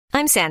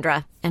I'm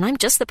Sandra, and I'm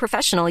just the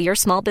professional your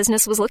small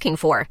business was looking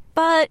for.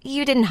 But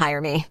you didn't hire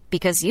me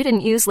because you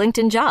didn't use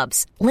LinkedIn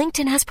Jobs.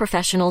 LinkedIn has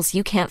professionals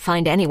you can't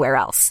find anywhere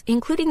else,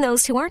 including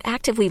those who aren't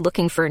actively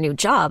looking for a new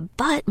job,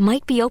 but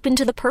might be open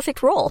to the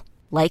perfect role,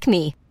 like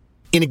me.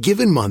 In a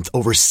given month,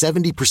 over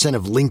 70%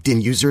 of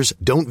LinkedIn users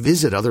don't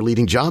visit other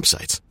leading job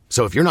sites.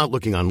 So if you're not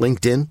looking on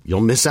LinkedIn,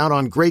 you'll miss out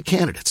on great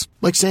candidates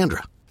like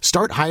Sandra.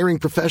 Start hiring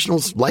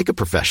professionals like a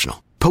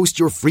professional. Post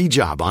your free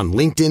job on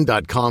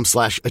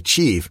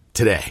linkedin.com/achieve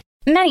today.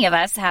 Many of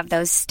us have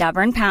those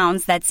stubborn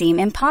pounds that seem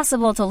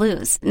impossible to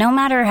lose, no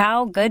matter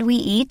how good we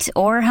eat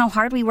or how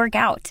hard we work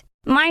out.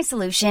 My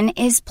solution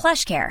is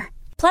PlushCare.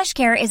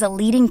 PlushCare is a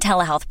leading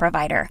telehealth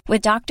provider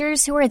with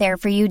doctors who are there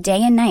for you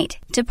day and night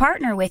to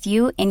partner with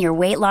you in your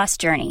weight loss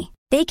journey.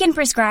 They can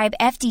prescribe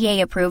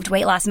FDA-approved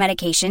weight loss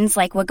medications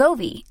like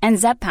Wegovy and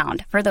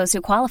Zepbound for those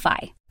who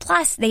qualify.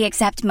 Plus, they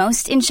accept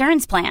most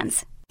insurance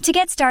plans. To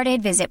get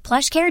started, visit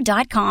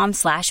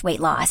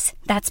plushcare.com/weightloss.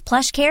 That's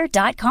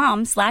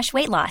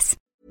plushcare.com/weightloss.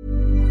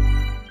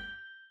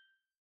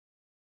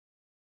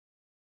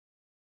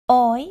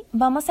 Hoy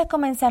vamos a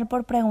comenzar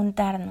por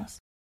preguntarnos,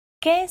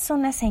 ¿qué es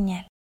una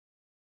señal?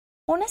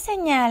 Una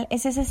señal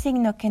es ese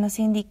signo que nos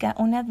indica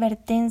una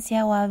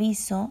advertencia o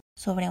aviso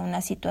sobre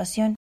una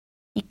situación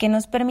y que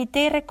nos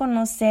permite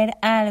reconocer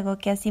algo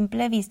que a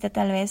simple vista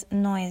tal vez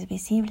no es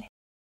visible.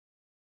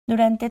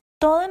 Durante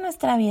toda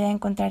nuestra vida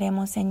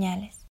encontraremos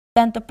señales,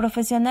 tanto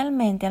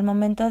profesionalmente al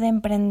momento de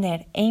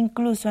emprender e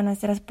incluso en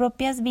nuestras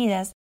propias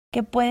vidas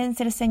que pueden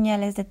ser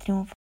señales de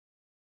triunfo.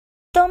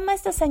 Toma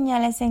estas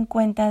señales en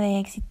cuenta de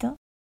éxito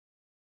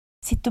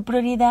si tu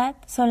prioridad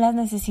son las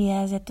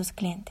necesidades de tus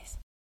clientes,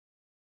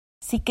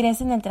 si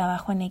crees en el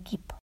trabajo en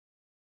equipo,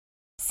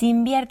 si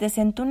inviertes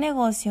en tu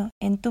negocio,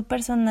 en tu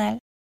personal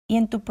y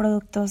en tu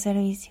producto o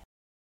servicio,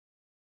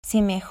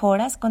 si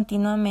mejoras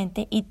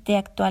continuamente y te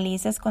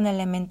actualizas con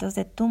elementos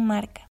de tu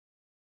marca,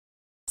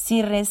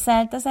 si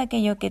resaltas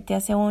aquello que te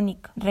hace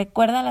único.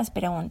 Recuerda las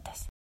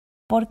preguntas.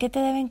 ¿Por qué te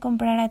deben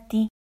comprar a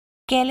ti?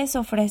 ¿Qué les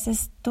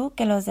ofreces tú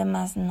que los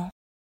demás no?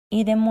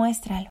 Y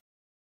demuéstralo.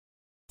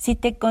 Si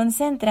te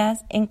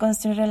concentras en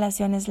construir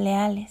relaciones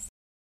leales,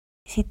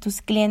 si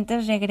tus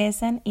clientes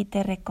regresan y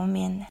te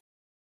recomiendan.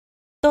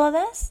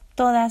 Todas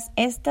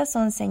estas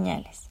son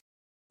señales.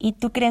 ¿Y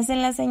tú crees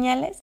en las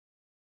señales?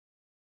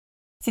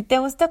 Si te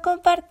gustó,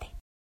 comparte.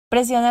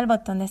 Presiona el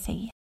botón de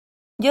seguir.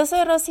 Yo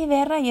soy Rosy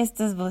Berra y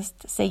esto es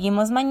Boost.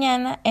 Seguimos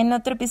mañana en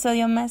otro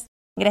episodio más.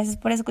 Gracias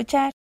por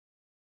escuchar.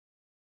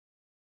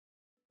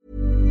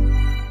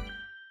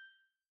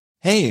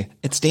 Hey,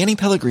 it's Danny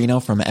Pellegrino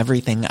from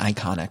Everything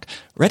Iconic.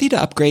 Ready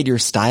to upgrade your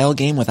style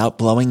game without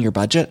blowing your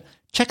budget?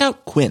 Check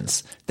out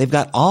Quince. They've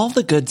got all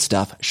the good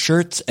stuff,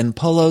 shirts and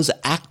polos,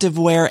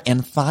 activewear,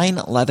 and fine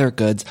leather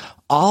goods,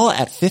 all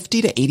at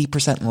 50 to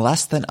 80%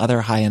 less than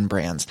other high-end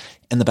brands.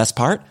 And the best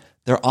part?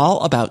 They're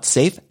all about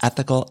safe,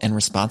 ethical, and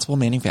responsible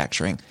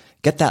manufacturing.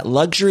 Get that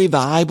luxury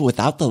vibe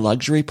without the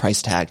luxury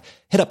price tag.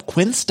 Hit up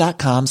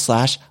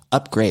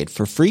quince.com/upgrade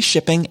for free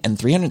shipping and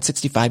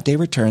 365-day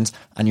returns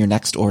on your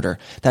next order.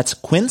 That's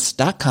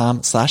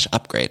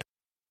quince.com/upgrade.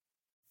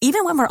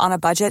 Even when we're on a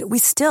budget, we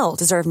still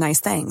deserve nice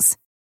things.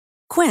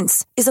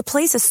 Quince is a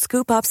place to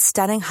scoop up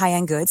stunning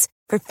high-end goods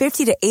for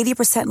 50 to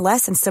 80%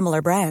 less than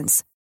similar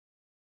brands.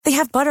 They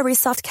have buttery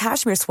soft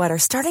cashmere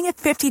sweaters starting at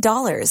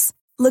 $50,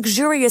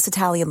 luxurious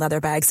Italian leather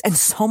bags, and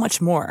so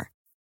much more.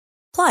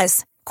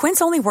 Plus,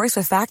 Quince only works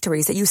with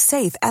factories that use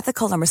safe,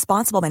 ethical, and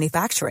responsible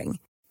manufacturing.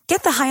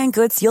 Get the high-end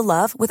goods you'll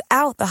love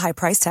without the high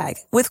price tag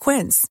with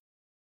Quince.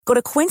 Go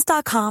to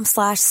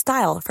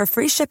quince.com/style for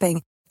free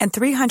shipping and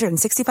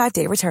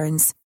 365-day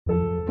returns.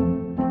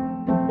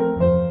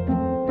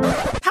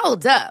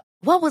 Hold up.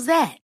 What was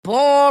that?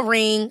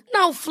 Boring.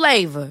 No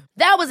flavor.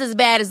 That was as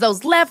bad as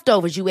those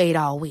leftovers you ate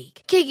all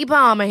week. Keke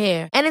Palmer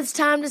here, and it's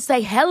time to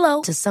say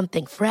hello to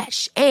something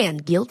fresh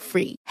and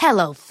guilt-free.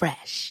 Hello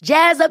Fresh.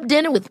 Jazz up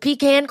dinner with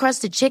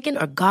pecan-crusted chicken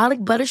or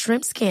garlic butter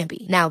shrimp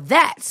scampi. Now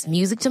that's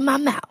music to my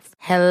mouth.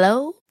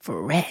 Hello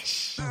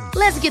Fresh.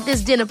 Let's get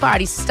this dinner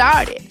party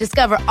started.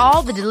 Discover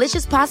all the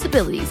delicious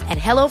possibilities at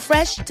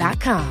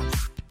HelloFresh.com.